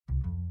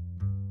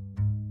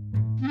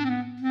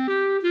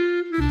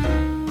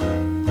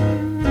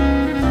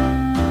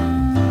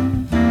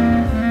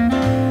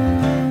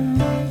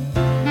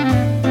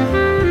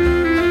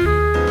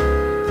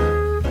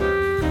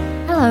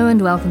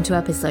welcome to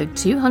episode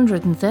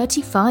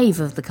 235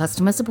 of the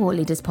Customer Support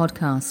Leaders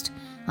Podcast.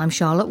 I'm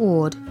Charlotte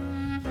Ward.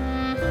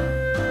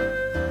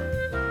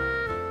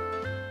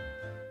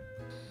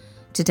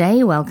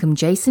 Today, welcome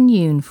Jason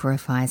Yoon for a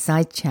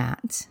fireside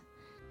chat.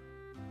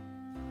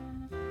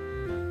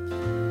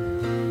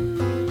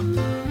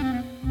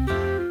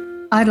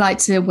 I'd like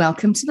to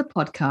welcome to the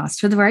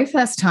podcast for the very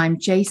first time,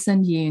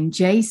 Jason Yoon.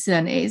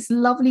 Jason, it's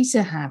lovely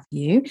to have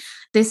you.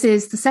 This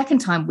is the second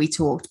time we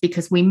talked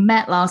because we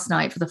met last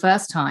night for the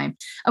first time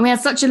and we had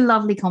such a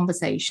lovely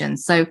conversation.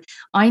 So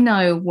I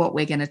know what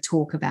we're going to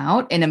talk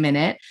about in a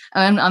minute.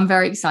 And I'm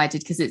very excited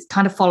because it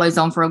kind of follows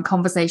on from a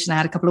conversation I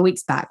had a couple of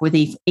weeks back with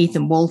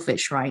Ethan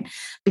Wolfish, right?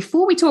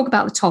 Before we talk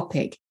about the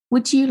topic,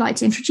 would you like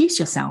to introduce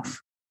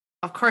yourself?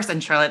 Of course.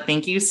 And Charlotte,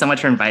 thank you so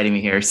much for inviting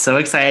me here. So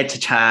excited to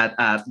chat.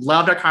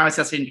 Loved our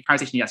conversation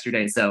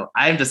yesterday. So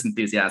I'm just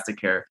enthusiastic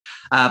here.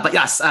 But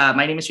yes,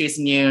 my name is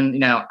Jason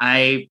Yoon.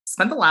 I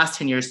spent the last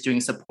 10 years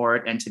doing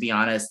support and to be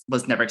honest,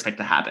 was never expected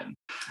to happen.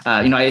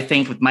 I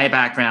think with my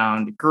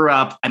background, grew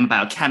up, I'm a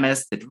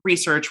biochemist, did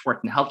research,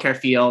 worked in the healthcare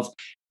field,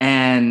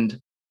 and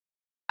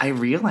I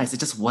realized it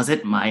just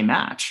wasn't my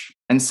match.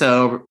 And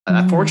so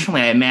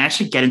fortunately, I managed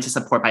to get into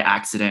support by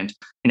accident,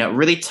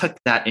 really took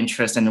that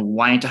interest in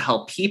wanting to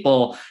help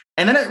people.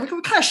 And then it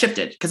kind of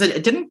shifted because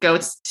it didn't go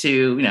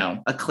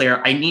to, a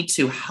clear, I need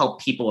to help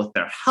people with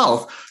their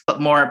health, but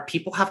more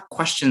people have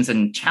questions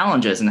and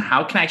challenges and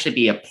how can I actually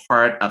be a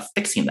part of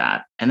fixing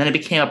that? And then it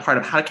became a part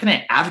of how can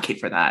I advocate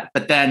for that?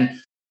 But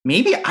then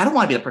maybe I don't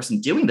want to be the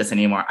person doing this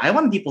anymore. I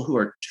want people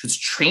who's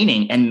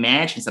training and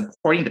managing,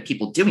 supporting the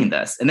people doing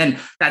this. And then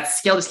that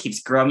scale just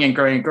keeps growing and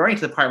growing and growing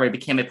to the part where it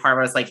became a part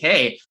where I was like,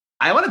 hey,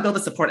 I want to build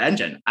a support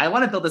engine. I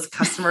want to build this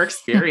customer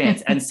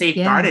experience and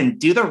safeguard and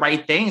do the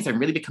right things and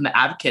really become the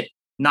advocate,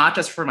 not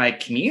just for my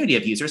community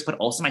of users, but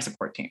also my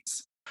support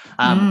teams.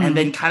 And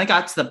then kind of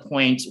got to the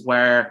point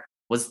where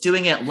was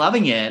doing it,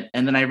 loving it.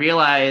 And then I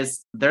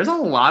realized there's a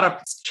lot of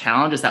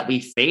challenges that we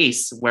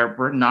face where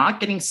we're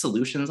not getting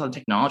solutions on the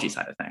technology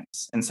side of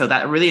things. And so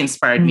that really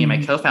inspired me and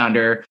my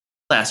co-founder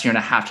last year and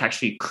a half to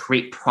actually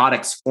create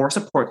products for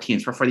support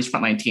teams, for these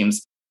frontline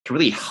teams to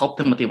really help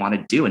them what they want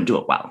to do and do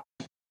it well.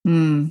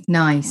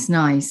 Nice.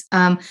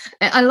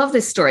 I love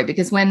this story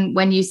because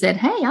when you said,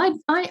 "Hey,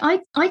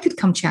 I could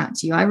come chat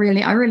to you," I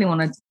really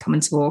want to come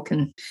and talk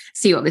and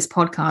see what this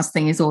podcast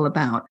thing is all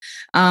about.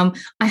 I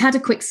had a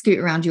quick scoot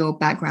around your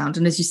background,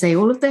 and as you say,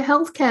 all of the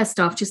healthcare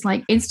stuff just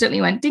like instantly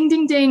went ding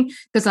ding ding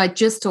because I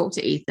just talked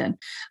to Ethan.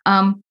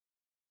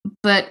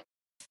 But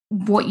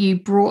what you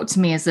brought to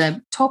me as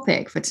a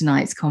topic for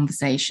tonight's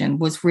conversation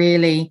was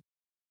really,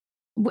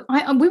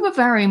 we were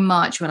very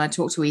much when I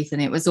talked to Ethan,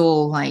 it was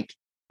all like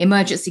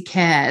emergency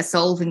care,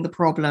 solving the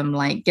problem,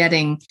 like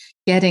getting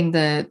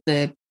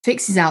the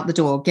fixes out the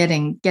door,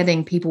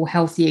 getting people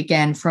healthy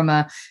again from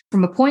a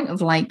point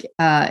of like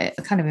a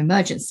kind of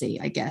emergency,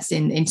 I guess,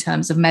 in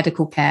terms of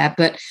medical care,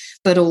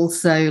 but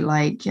also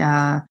like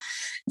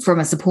from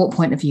a support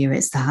point of view,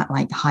 it's that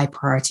like high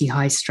priority,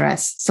 high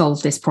stress,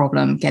 solve this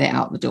problem, get it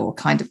out the door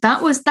kind of.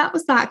 That was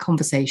that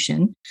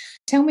conversation.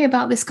 Tell me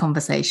about this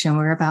conversation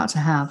we're about to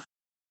have.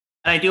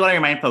 And I do want to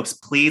remind folks,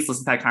 please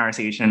listen to that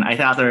conversation. I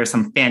thought there were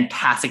some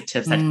fantastic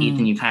tips that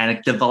Ethan, you kind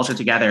of divulged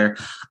together.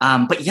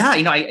 But yeah,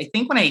 I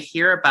think when I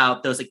hear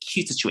about those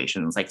acute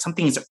situations, like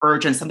something is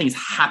urgent, something is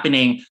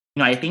happening,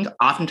 I think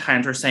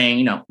oftentimes we're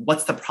saying,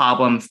 what's the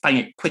problem,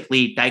 finding it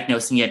quickly,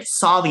 diagnosing it,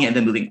 solving it, and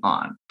then moving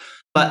on.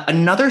 But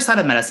another side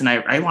of medicine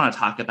I want to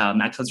talk about, and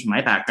that comes from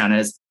my background,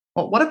 is,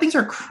 well, what if things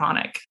are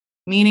chronic?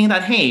 Meaning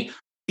that, hey,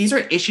 these are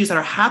issues that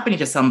are happening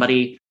to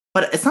somebody,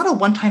 but it's not a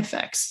one-time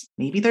fix.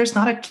 Maybe there's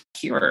not a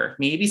cure.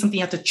 Maybe something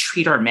you have to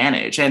treat or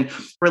manage. And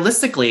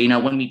realistically,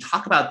 when we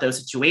talk about those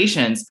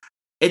situations,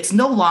 it's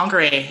no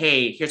longer a,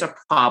 hey, here's a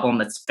problem,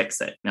 let's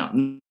fix it. Not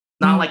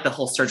like the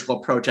whole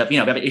surgical approach of, we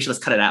have an issue, let's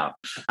cut it out.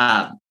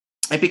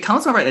 It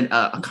becomes more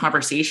a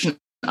conversation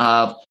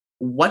of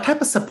what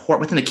type of support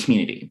within the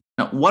community.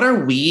 What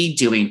are we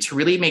doing to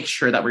really make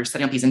sure that we're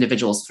setting up these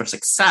individuals for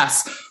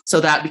success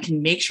so that we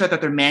can make sure that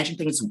they're managing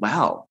things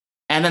well?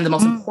 And then the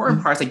most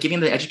important part is like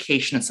giving the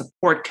education and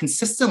support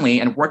consistently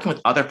and working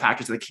with other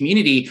factors of the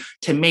community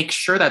to make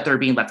sure that they're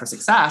being led for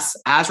success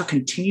as we're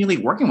continually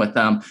working with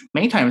them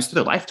many times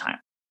through their lifetime.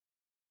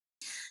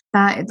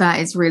 That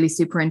is really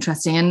super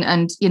interesting.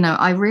 And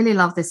I really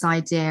love this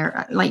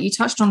idea. Like you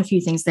touched on a few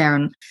things there,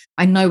 and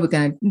I know we're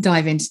going to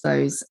dive into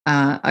those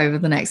over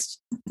the next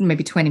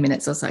maybe 20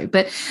 minutes or so.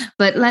 But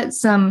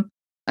let's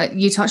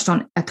you touched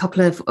on a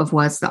couple of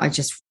words that I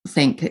just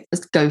think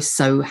go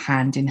so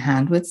hand in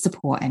hand with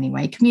support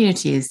anyway.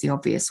 Community is the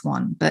obvious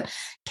one, but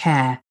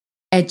care,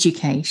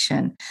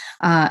 education,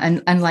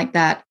 and like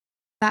that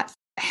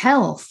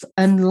health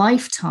and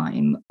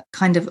lifetime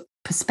kind of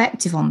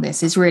perspective on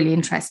this is really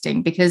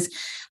interesting because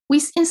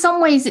in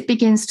some ways it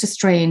begins to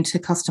stray into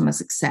customer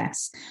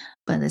success,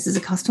 but this is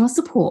a customer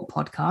support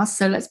podcast.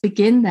 So let's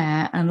begin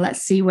there and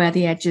let's see where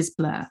the edges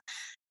blur.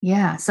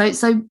 Yeah. So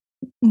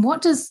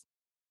what does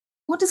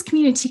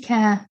community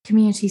care,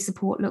 community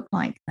support look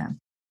like then?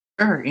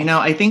 Sure.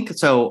 I think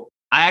so.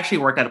 I actually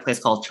work at a place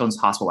called Children's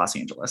Hospital Los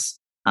Angeles.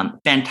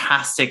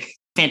 Fantastic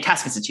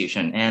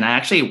institution. And I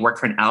actually work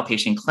for an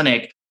outpatient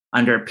clinic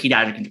under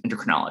pediatric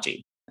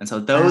endocrinology. And so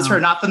those who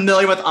are not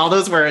familiar with all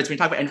those words, when we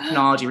talk about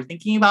endocrinology, we're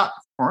thinking about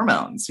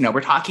hormones.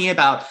 We're talking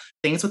about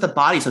things with the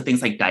body. So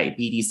things like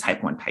diabetes,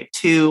 type 1, type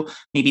 2,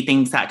 maybe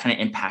things that kind of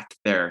impact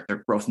their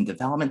growth and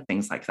development,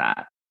 things like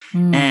that.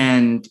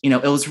 And,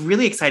 it was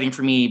really exciting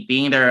for me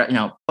being there,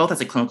 both as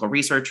a clinical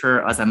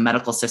researcher, as a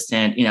medical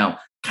assistant,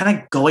 kind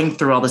of going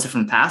through all those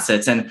different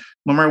facets. And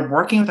when we're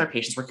working with our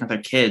patients, working with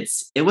our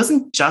kids, it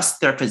wasn't just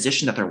their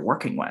physician that they're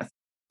working with.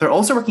 They're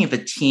also working with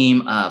a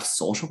team of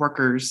social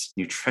workers,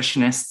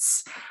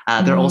 nutritionists.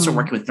 They're also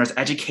working with nurse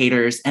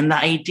educators. And the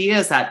idea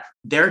is that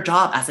their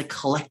job as a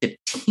collective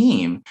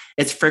team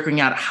is figuring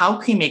out how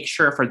can we make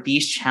sure for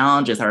these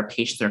challenges that our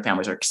patients and their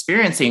families are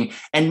experiencing,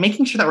 and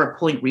making sure that we're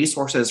pulling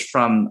resources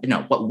from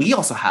what we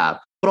also have,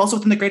 but also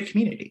within the greater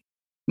community.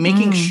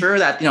 Making sure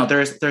that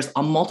there's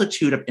a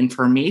multitude of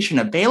information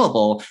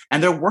available,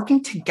 and they're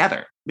working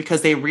together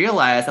because they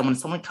realize that when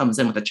someone comes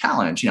in with a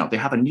challenge, they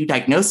have a new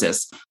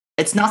diagnosis.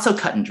 It's not so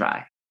cut and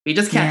dry. We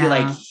just can't be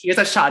like, here's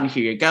a shot and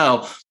here you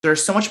go.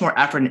 There's so much more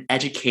effort in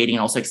educating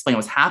and also explaining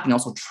what's happening,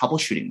 also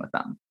troubleshooting with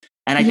them.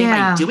 And I think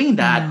by doing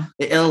that,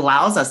 it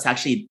allows us to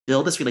actually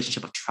build this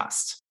relationship of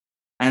trust.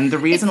 And the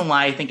reason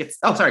why I think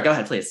sorry, go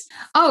ahead, please.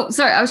 Oh,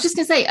 sorry. I was just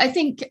going to say, I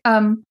think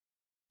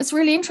it's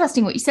really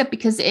interesting what you said,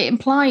 because it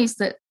implies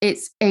that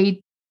it's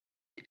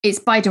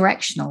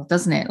bidirectional,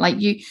 doesn't it? Like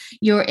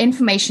your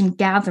information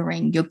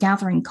gathering, you're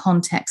gathering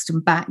context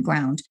and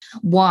background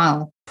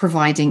while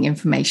providing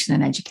information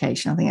and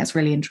education. I think that's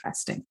really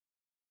interesting.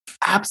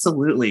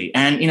 Absolutely.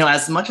 And,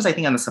 as much as I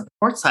think on the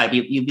support side,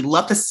 we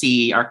love to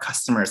see our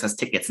customers as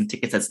tickets and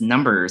tickets as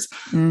numbers.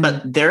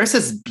 But there is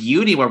this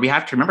beauty where we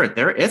have to remember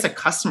there is a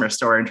customer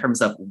story in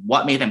terms of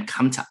what made them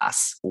come to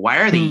us. Why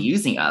are they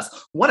using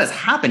us? What is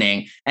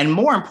happening? And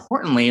more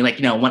importantly,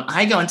 when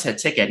I go into a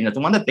ticket,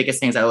 one of the biggest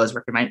things I always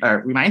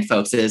remind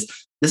folks is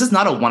this is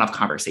not a one-off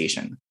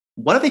conversation.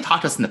 What have they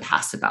talked to us in the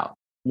past about?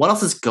 What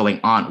else is going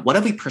on? What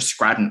have we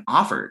prescribed and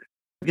offered?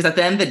 Because at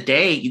the end of the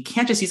day, you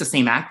can't just use the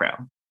same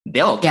macro.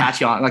 They'll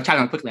catch you on, chat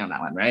on quickly on that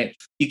one, right?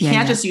 You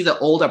can't just use the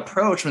old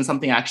approach when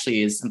something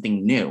actually is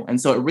something new. And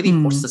so it really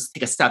forces us to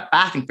take a step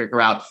back and figure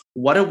out,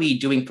 what are we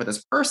doing for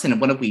this person and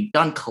what have we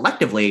done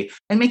collectively,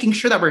 and making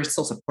sure that we're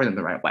still supporting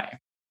them the right way.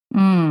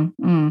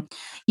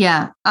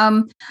 Yeah.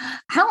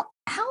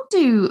 How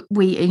do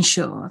we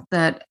ensure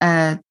that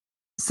a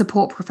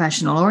support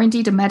professional, or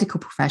indeed a medical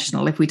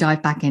professional, if we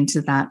dive back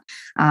into that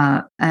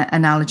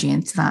analogy,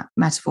 into that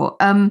metaphor,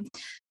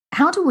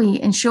 how do we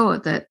ensure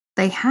that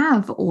they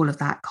have all of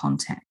that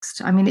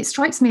context? I mean, it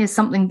strikes me as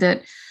something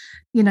that,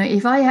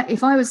 if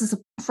I was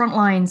a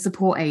frontline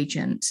support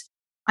agent,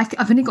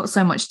 I've only got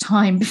so much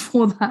time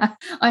before that.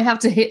 I have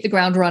to hit the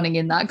ground running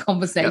in that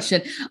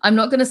conversation. Yep. I'm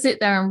not going to sit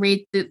there and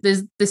read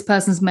this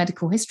person's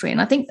medical history.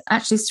 And I think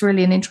actually it's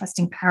really an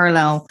interesting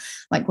parallel,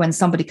 like when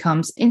somebody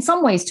comes in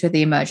some ways to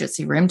the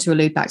emergency room, to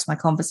allude back to my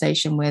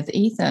conversation with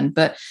Ethan,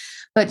 but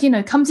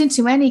comes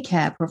into any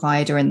care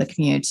provider in the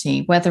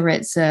community, whether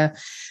it's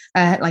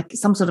like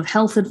some sort of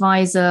health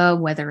advisor,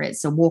 whether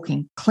it's a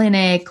walking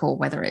clinic, or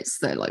whether it's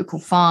the local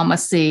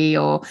pharmacy,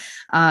 or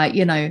I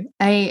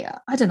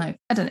don't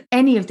know,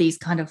 any of these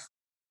kind of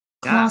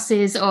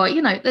classes, or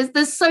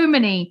there's so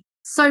many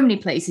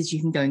places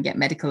you can go and get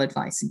medical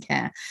advice and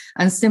care.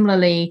 And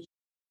similarly,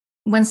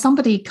 when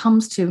somebody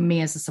comes to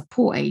me as a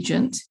support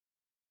agent,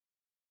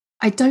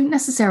 I don't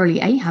necessarily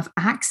have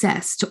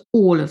access to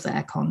all of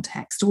their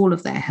context, all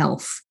of their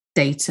health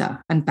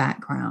data and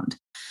background.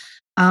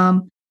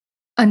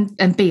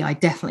 And B, I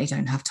definitely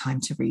don't have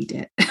time to read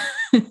it.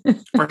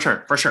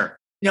 For sure.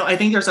 I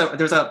think there's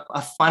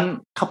a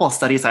fun couple of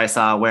studies I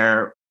saw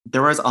where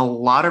there was a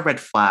lot of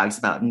red flags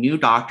about new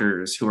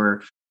doctors who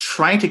were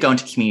trying to go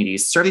into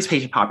communities, serve these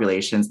patient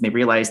populations, and they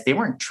realized they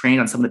weren't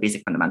trained on some of the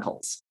basic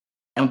fundamentals.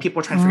 And when people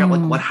were trying to figure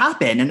out what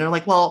happened, and they're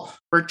like, well,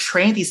 we're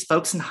training these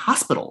folks in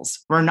hospitals.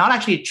 We're not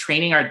actually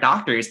training our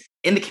doctors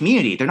in the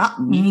community. They're not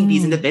meeting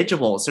these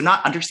individuals. They're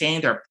not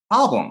understanding their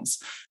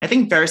problems. I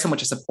think very similar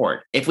to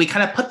support. If we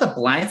kind of put the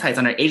blindsides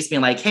on our agents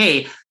being like,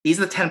 hey, these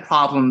are the 10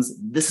 problems,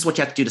 this is what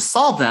you have to do to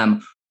solve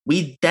them,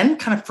 we then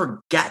kind of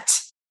forget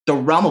the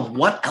realm of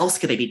what else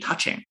could they be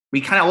touching.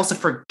 We kind of also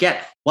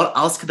forget what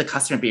else could the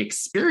customer be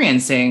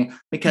experiencing,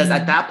 because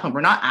at that point,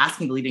 we're not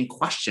asking the leading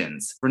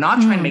questions. We're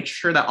not trying to make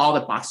sure that all the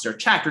boxes are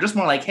checked. We're just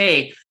more like,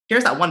 hey,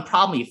 here's that one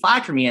problem you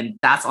flagged for me, and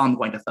that's all I'm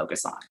going to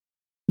focus on.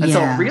 And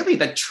so really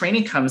the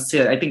training comes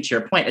to, I think to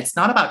your point, it's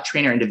not about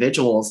training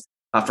individuals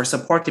for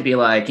support to be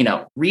like,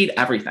 read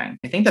everything.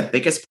 I think the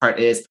biggest part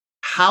is,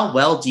 how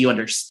well do you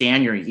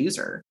understand your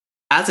user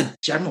as a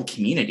general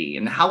community,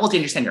 and how well do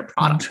you understand your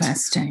product?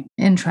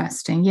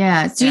 Interesting.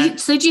 Yeah.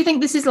 So do you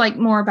think this is like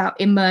more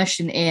about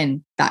immersion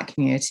in that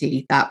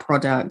community, that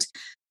product?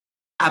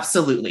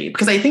 Absolutely.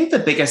 Because I think the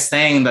biggest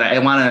thing that I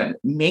want to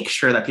make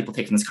sure that people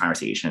take from this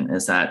conversation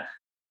is that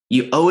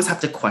you always have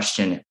to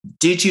question,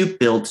 did you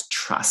build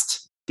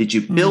trust? Did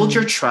you build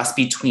your trust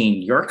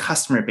between your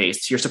customer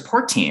base to your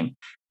support team?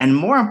 And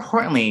more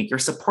importantly, you're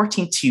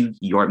supporting to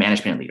your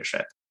management and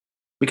leadership.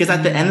 Because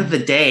at the end of the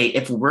day,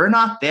 if we're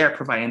not there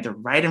providing the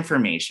right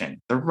information,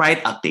 the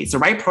right updates, the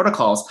right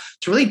protocols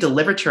to really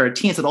deliver to our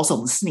teams, and also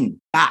listening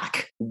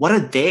back, what are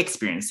they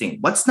experiencing?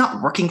 What's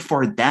not working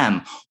for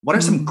them? What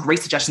are some great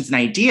suggestions and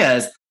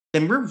ideas?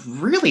 Then we're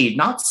really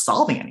not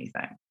solving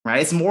anything,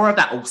 right? It's more of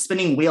that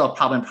spinning wheel of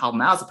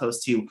problem out, as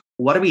opposed to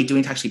what are we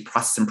doing to actually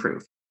process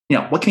improve?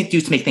 What can we do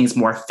to make things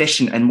more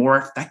efficient and more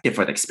effective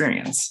for the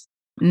experience?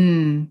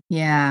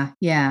 Yeah,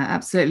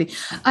 absolutely.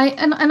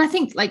 I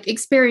think like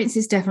experience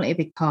is definitely a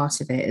big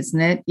part of it,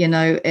 isn't it?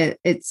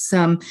 It's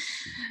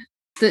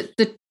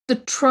the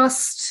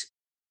trust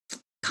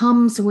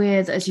comes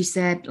with, as you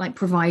said, like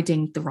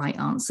providing the right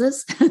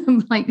answers,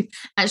 like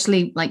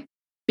actually like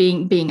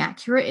being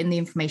accurate in the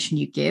information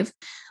you give.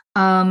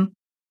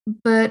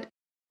 But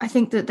I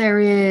think that there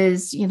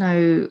is,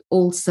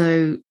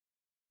 also,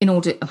 in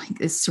order,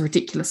 like, it's a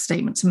ridiculous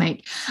statement to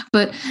make,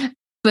 but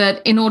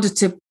in order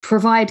to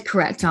provide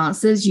correct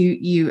answers,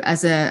 you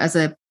as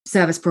a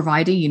service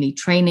provider, you need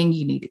training,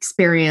 you need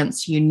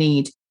experience, you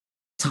need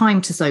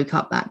time to soak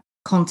up that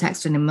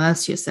context and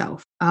immerse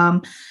yourself.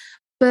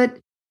 But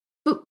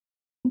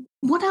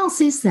what else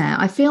is there?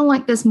 I feel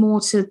like there's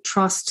more to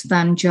trust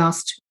than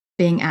just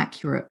being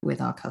accurate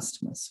with our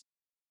customers.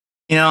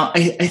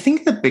 I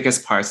think the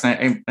biggest parts,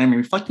 and I'm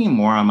reflecting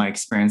more on my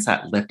experience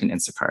at Lyft and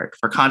Instacart.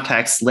 For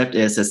context, Lyft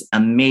is this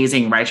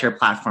amazing rideshare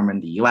platform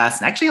in the US,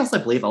 and actually also,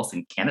 I believe, also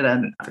in Canada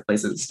and other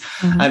places.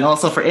 And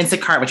also for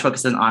Instacart, which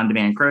focuses on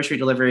on-demand grocery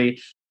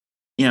delivery,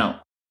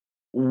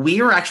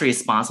 we were actually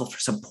responsible for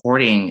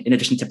supporting, in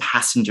addition to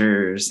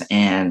passengers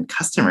and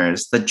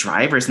customers, the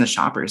drivers and the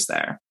shoppers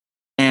there.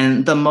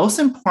 And the most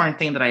important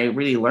thing that I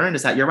really learned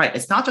is that you're right.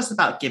 It's not just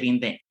about giving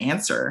the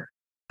answer,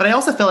 but I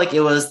also feel like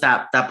it was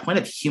that point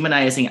of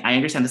humanizing. I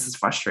understand this is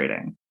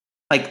frustrating.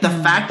 Like the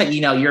fact that,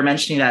 you're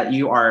mentioning that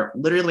you are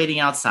literally waiting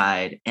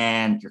outside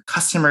and your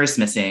customer is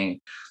missing,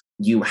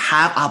 you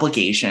have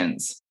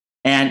obligations.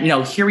 And,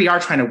 here we are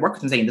trying to work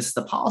with them saying this is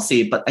the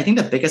policy. But I think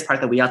the biggest part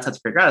that we have to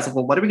figure out is,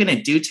 well, what are we going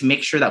to do to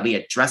make sure that we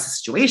address the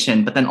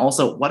situation? But then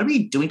also, what are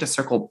we doing to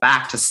circle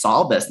back to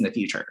solve this in the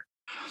future?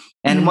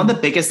 And one of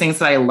the biggest things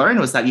that I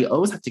learned was that you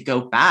always have to go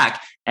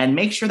back and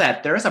make sure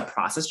that there is a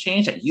process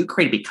change that you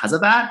created because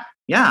of that.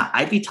 Yeah,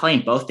 I'd be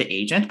telling both the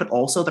agent, but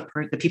also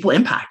the people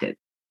impacted.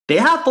 They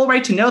have full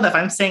right to know that if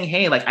I'm saying,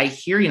 hey, like I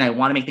hear you and I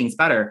want to make things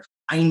better,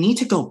 I need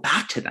to go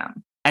back to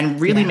them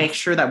and really make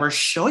sure that we're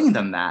showing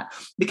them that.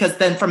 Because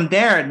then from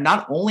there,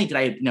 not only did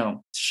I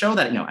show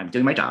that I'm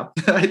doing my job,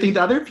 I think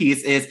the other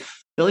piece is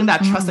building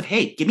that trust of,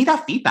 hey, give me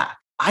that feedback.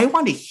 I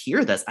want to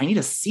hear this. I need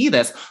to see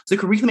this so we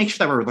can really make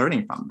sure that we're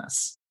learning from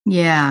this.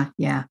 Yeah,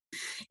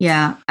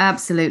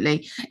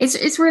 absolutely.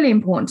 It's really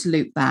important to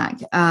loop back.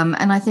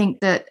 And I think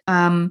that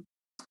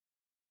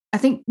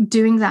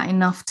doing that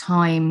enough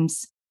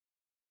times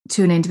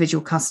to an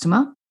individual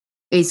customer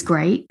is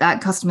great.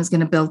 That customer is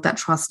going to build that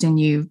trust in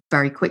you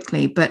very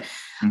quickly. But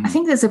I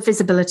think there's a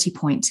visibility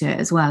point to it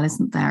as well,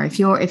 isn't there? If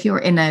you're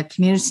in a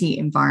community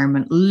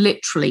environment,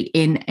 literally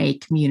in a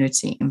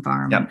community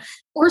environment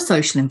or a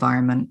social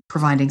environment,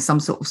 providing some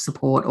sort of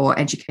support or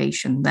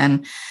education,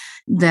 then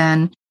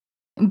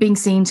being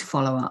seen to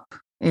follow up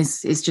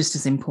is just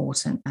as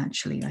important,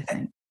 actually, I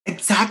think.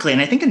 Exactly.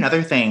 And I think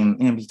another thing,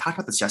 we talked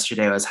about this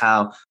yesterday, was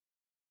how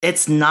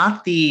it's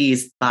not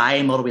these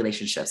bimodal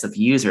relationships of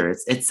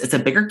users. It's a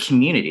bigger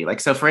community.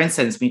 Like, so for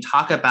instance, when we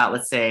talk about,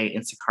 let's say,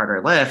 Instacart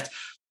or Lyft,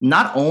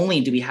 not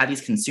only do we have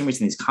these consumers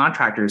and these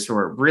contractors who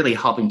are really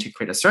helping to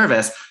create a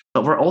service,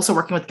 but we're also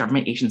working with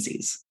government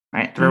agencies,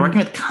 right? We're working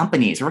with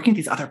companies, we're working with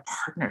these other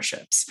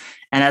partnerships.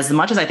 And as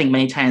much as I think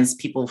many times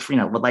people,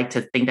 would like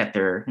to think that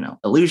they're,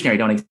 illusionary,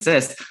 don't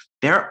exist,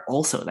 they're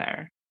also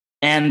there.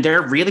 And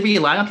they're really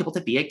relying on people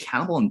to be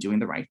accountable and doing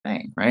the right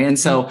thing, right? And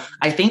so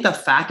I think the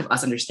fact of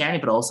us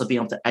understanding, but also being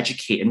able to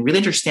educate and really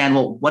understand,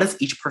 well, what is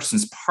each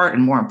person's part?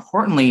 And more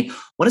importantly,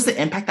 what is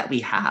the impact that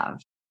we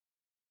have?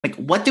 Like,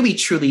 what do we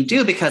truly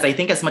do? Because I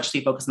think as much as we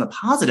focus on the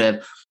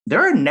positive, there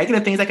are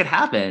negative things that could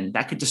happen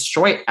that could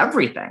destroy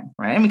everything,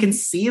 right? And we can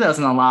see those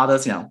in a lot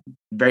of those,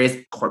 various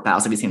court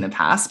battles that we've seen in the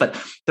past. But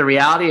the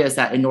reality is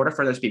that in order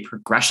for there to be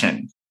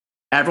progression,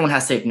 everyone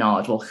has to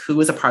acknowledge, well, who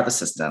is a part of the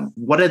system?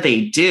 What do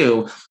they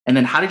do? And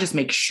then how to just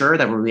make sure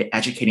that we're really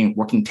educating,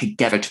 working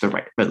together to the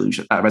right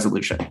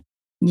resolution.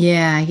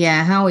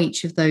 Yeah. How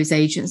each of those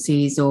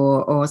agencies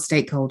or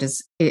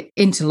stakeholders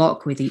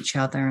interlock with each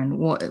other and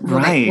what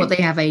they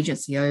have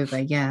agency over.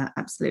 Yeah,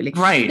 absolutely.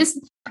 Right.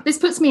 This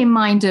puts me in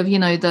mind of,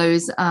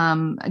 those,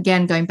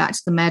 again, going back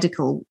to the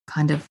medical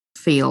kind of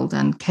field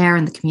and care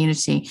in the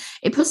community.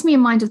 It puts me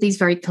in mind of these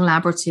very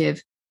collaborative,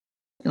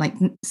 like,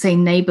 say,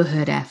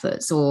 neighborhood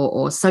efforts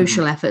or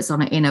social efforts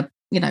in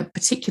a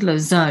particular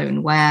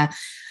zone where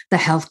the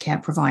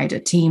healthcare provider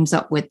teams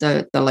up with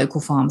the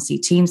local pharmacy,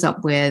 teams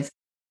up with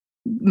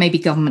maybe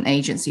government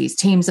agencies,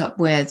 teams up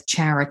with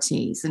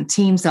charities, and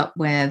teams up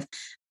with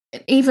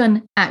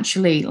even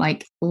actually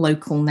like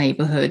local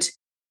neighborhood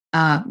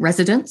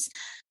residents,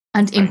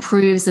 and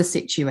improves the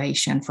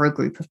situation for a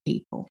group of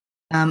people.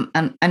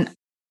 And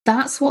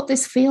that's what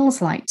this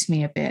feels like to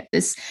me a bit.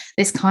 This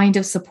kind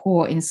of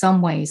support in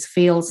some ways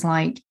feels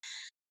like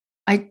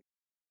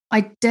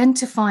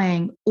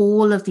identifying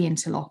all of the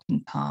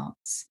interlocking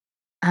parts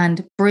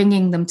and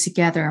bringing them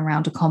together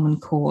around a common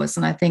cause.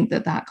 And I think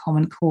that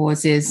common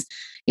cause is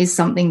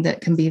something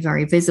that can be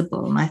very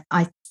visible. And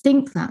I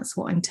think that's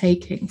what I'm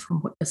taking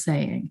from what you're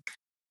saying.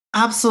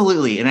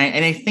 Absolutely. And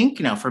I think,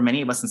 for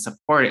many of us in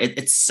support,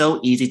 it's so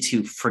easy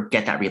to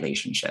forget that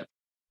relationship.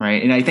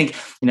 Right. And I think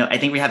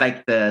we have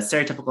like the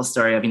stereotypical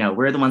story of,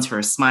 we're the ones who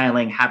are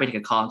smiling, happy to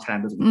get a call and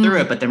kind of moving through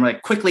it. But then we're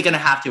like quickly going to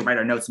have to write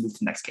our notes and move to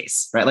the next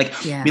case. Right. Like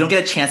we don't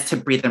get a chance to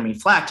breathe and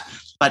reflect.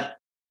 But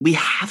we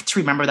have to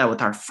remember that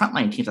with our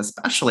frontline teams,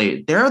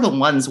 especially, they're the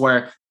ones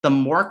where the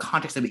more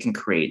context that we can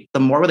create, the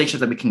more relationships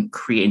that we can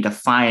create and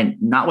define,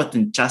 not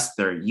within just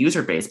their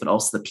user base, but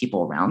also the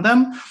people around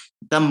them,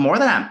 the more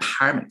that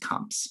empowerment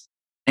comes.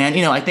 And,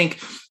 I think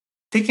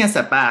taking a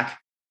step back,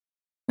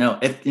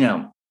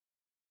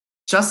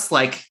 just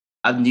like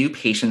a new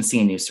patient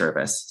seeing a new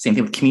service, same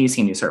thing with community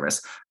seeing a new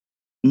service,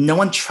 no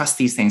one trusts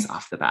these things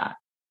off the bat,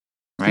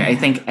 right? Yeah. I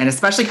think, and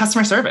especially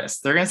customer service,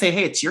 they're going to say,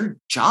 hey, it's your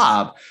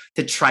job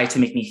to try to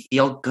make me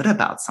feel good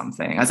about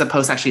something as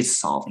opposed to actually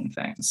solving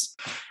things.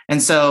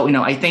 And so,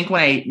 I think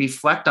when I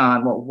reflect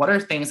on, well, what are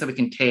things that we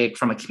can take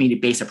from a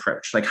community-based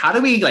approach? Like, how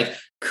do we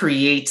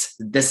create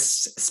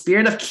this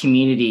spirit of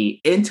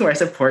community into our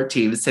support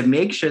teams to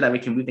make sure that we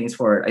can move things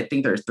forward? I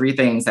think there are 3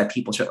 things that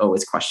people should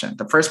always question.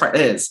 The first part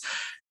is,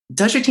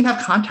 does your team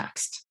have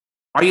context?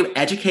 Are you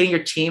educating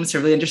your teams to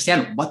really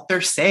understand what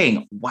they're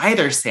saying, why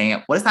they're saying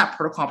it? What is that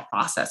protocol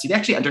process? Do they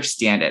actually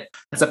understand it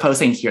as opposed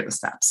to saying, here are the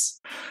steps?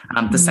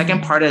 The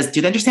second part is, do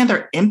they understand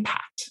their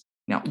impact?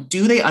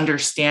 Do they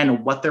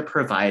understand what they're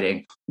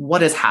providing?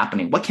 What is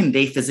happening? What can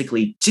they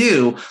physically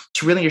do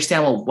to really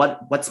understand, well,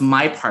 what's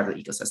my part of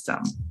the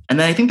ecosystem? And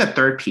then I think the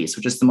third piece,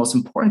 which is the most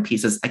important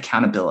piece, is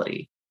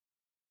accountability.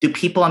 Do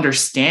people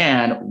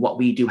understand what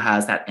we do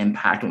has that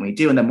impact when we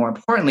do? And then more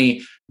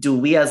importantly, do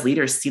we as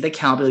leaders see the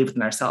accountability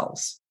within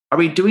ourselves? Are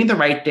we doing the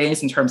right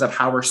things in terms of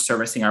how we're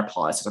servicing our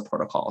policies or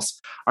protocols?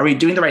 Are we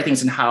doing the right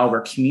things in how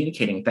we're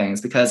communicating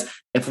things? Because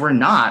if we're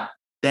not,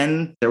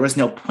 then there was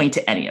no point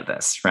to any of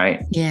this,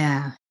 right?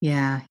 Yeah.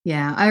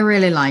 I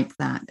really like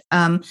that.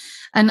 And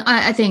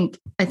I think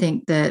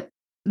that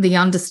the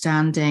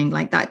understanding,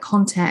 like that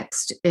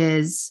context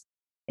is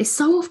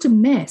so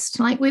often missed.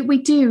 Like we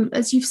do,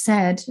 as you've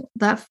said,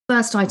 that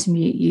first item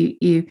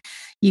you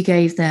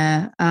gave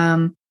there,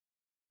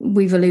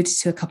 we've alluded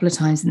to a couple of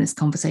times in this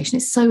conversation.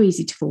 It's so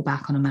easy to fall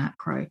back on a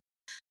macro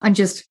and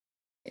just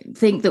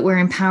think that we're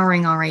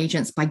empowering our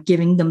agents by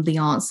giving them the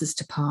answers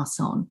to pass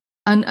on.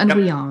 And yep.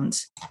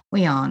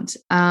 we aren't.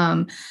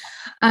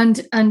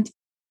 And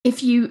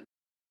if you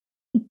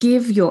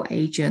give your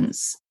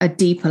agents a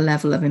deeper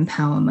level of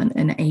empowerment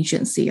and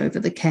agency over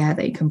the care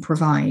they can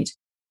provide,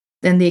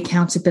 then the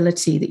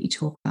accountability that you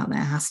talk about there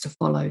has to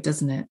follow,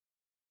 doesn't it?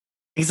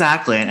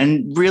 Exactly.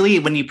 And really,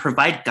 when you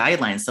provide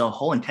guidelines, the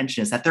whole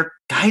intention is that they're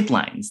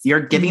guidelines. You're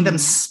giving them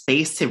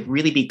space to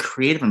really be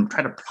creative and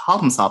try to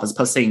problem solve as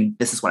opposed to saying,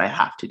 this is what I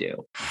have to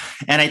do.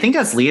 And I think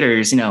as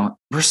leaders,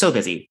 we're so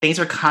busy. Things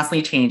are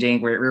constantly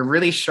changing. We're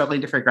really struggling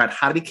to figure out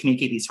how do we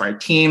communicate these to our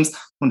teams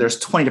when there's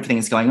 20 different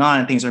things going on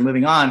and things are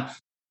moving on.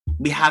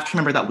 We have to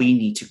remember that we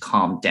need to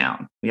calm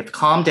down. We have to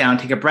calm down,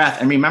 take a breath,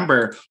 and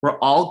remember, we're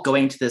all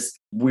going to this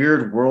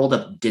weird world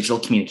of digital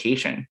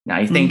communication. Now,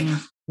 I think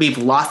we've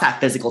lost that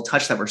physical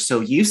touch that we're so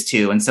used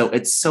to. And so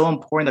it's so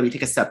important that we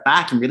take a step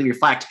back and really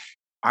reflect,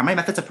 are my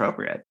methods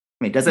appropriate?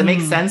 I mean, does it make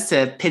sense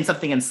to pin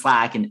something in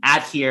Slack and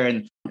add here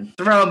and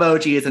throw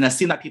emojis and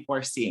assume that people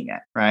are seeing it,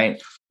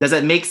 right? Does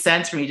it make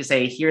sense for me to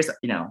say, here's,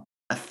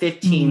 a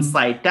 15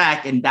 slide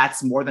deck and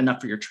that's more than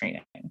enough for your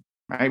training?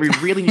 Right? We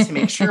really need to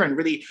make sure and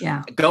really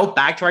go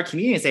back to our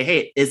community and say,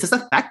 hey, is this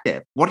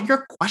effective? What are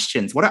your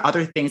questions? What are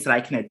other things that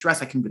I can address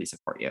that can really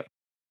support you?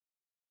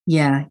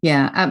 Yeah,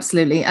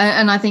 absolutely.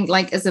 And I think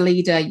as a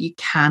leader, you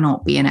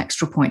cannot be an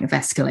extra point of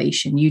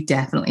escalation. You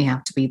definitely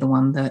have to be the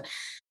one that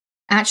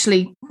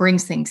actually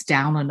brings things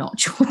down a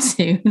notch or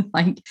two.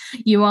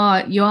 You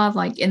are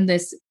in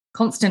this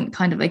constant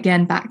kind of,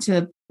 again,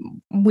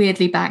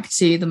 weirdly back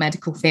to the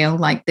medical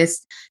field,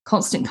 this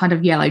constant kind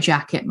of yellow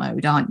jacket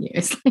mode, aren't you?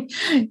 It's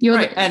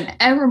like and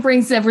everyone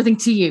brings everything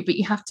to you, but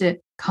you have to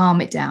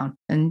calm it down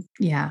and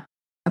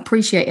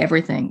appreciate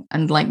everything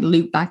and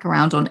loop back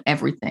around on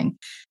everything.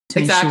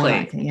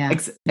 Exactly.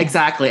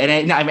 Exactly.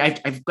 And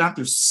I've gone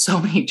through so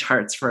many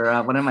charts for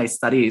one of my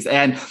studies,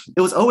 and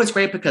it was always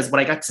great because what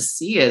I got to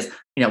see is,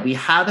 we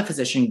have the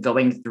physician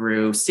going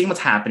through, seeing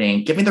what's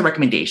happening, giving the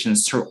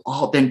recommendations to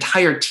the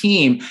entire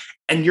team.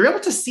 And you're able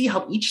to see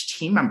how each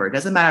team member, it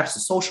doesn't matter if it's a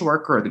social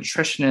worker or the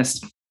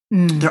nutritionist,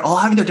 they're all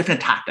having their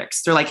different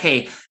tactics. They're like,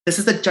 hey, this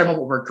is the general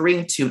what we're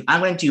agreeing to.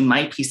 I'm going to do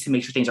my piece to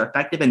make sure things are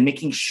effective and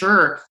making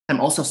sure I'm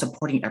also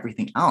supporting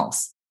everything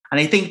else. And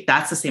I think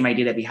that's the same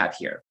idea that we have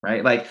here,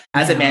 right?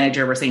 As a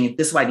manager, we're saying,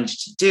 this is what I need you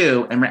to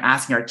do. And we're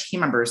asking our team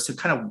members to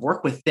kind of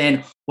work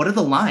within what are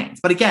the lines.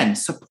 But again,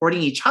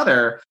 supporting each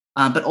other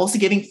but also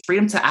giving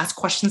freedom to ask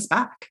questions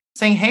back,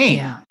 saying, hey,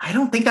 I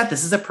don't think that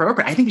this is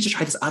appropriate. I think we should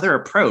try this other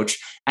approach.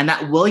 And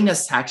that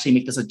willingness to actually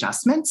make those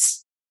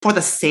adjustments for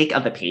the sake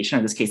of the patient,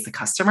 in this case, the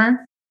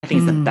customer, I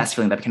think is the best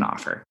feeling that we can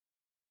offer.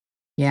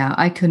 Yeah,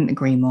 I couldn't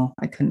agree more.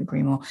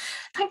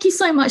 Thank you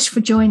so much for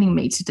joining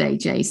me today,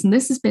 Jason.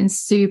 This has been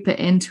super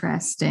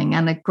interesting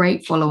and a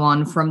great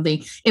follow-on from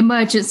the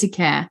emergency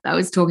care that I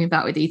was talking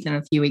about with Ethan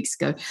a few weeks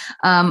ago.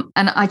 And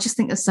I just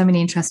think there's so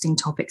many interesting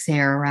topics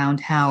here around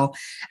how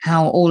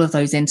all of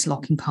those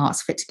interlocking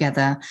parts fit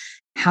together,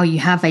 how you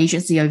have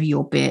agency over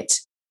your bit,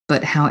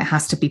 but how it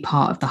has to be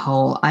part of the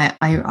whole. I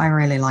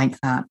really like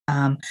that.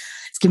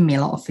 It's given me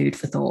a lot of food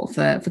for thought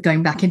for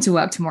going back into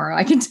work tomorrow.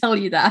 I can tell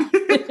you that. Love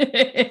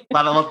it.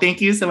 Well,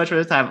 thank you so much for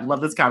the time.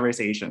 Love this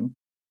conversation.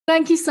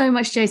 Thank you so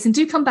much, Jason.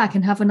 Do come back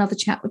and have another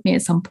chat with me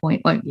at some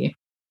point, won't you?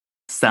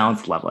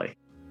 Sounds lovely.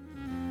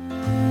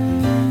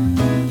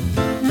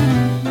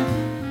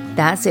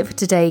 That's it for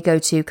today. Go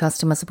to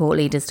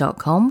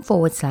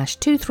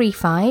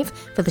customersupportleaders.com/235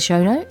 for the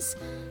show notes,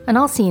 and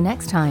I'll see you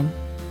next time.